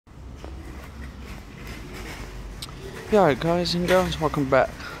Yeah, alright guys and girls, welcome back.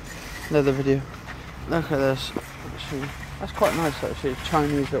 Another video. Look at this. Actually, that's quite nice actually,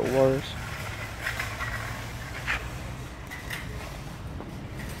 Chinese little warriors.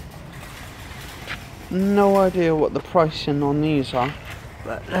 No idea what the pricing on these are,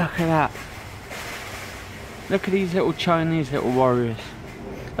 but look at that. Look at these little Chinese little warriors.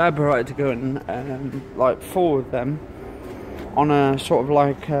 That'd be right to go and like 4 of them on a sort of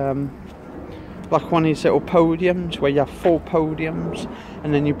like one of these little podiums where you have 4 podiums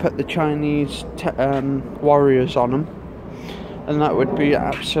and then you put the Chinese warriors on them, and that would be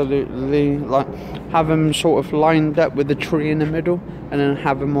absolutely like have them sort of lined up with the tree in the middle, and then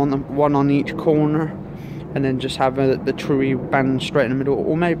have them on one on each corner, and then just have the tree band straight in the middle,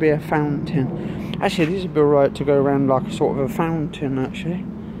 or maybe a fountain. Actually, these would be right to go around like a sort of a fountain actually,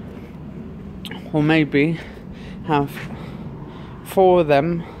 or maybe have 4 of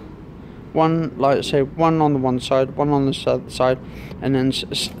them. One, like say, one on the one side, one on the other side, and then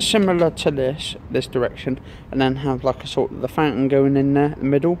similar to this direction, and then have like a sort of the fountain going in there, in the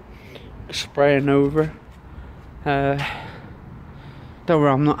middle, spraying over. Don't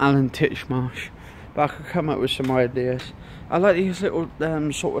worry, I'm not Alan Titchmarsh, but I could come up with some ideas. I like these little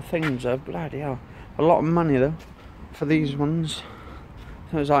sort of things. Bloody hell, a lot of money though for these ones.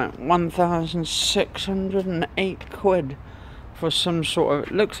 It was like 1,608 quid. For some sort of,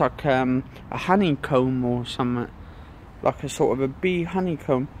 it looks like a honeycomb or something, like a sort of a bee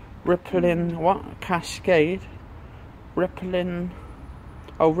honeycomb, rippling, what, cascade, rippling,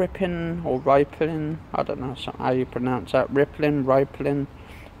 oh, ripping or ripening, I don't know how you pronounce that, rippling, ripening,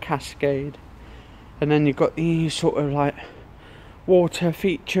 cascade. And then you've got these sort of like water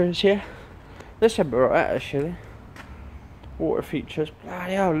features here. This would be right actually, water features,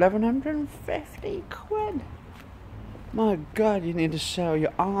 bloody hell, 1,150 quid. My God, you need to sell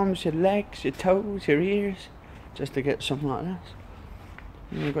your arms, your legs, your toes, your ears, just to get something like this.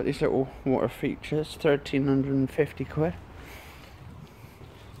 And you've got these little water features, 1,350 quid.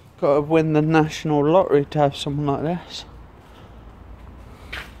 Got to win the national lottery to have something like this.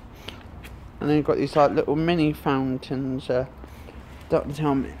 And then you've got these like little mini fountains. Don't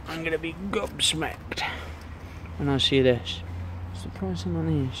tell me, I'm gonna be gobsmacked when I see this. What's the price on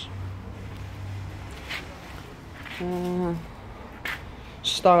these?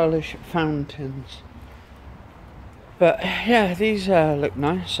 Stylish fountains, but yeah, these look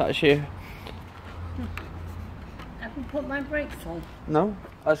nice actually. Have you put my brakes on? No,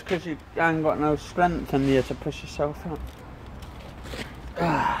 that's because you ain't got no strength in you to push yourself up.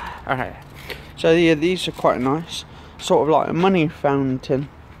 Alright, so yeah, these are quite nice, sort of like a money fountain,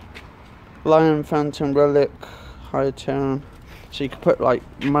 lion fountain, relic, high town, so you could put like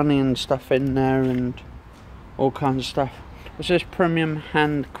money and stuff in there and all kinds of stuff. What's this? Premium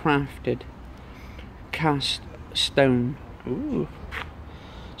handcrafted cast stone. Ooh.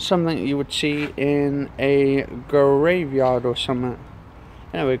 Something you would see in a graveyard or something.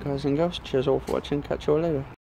 Anyway guys and girls, cheers all for watching, catch you all later.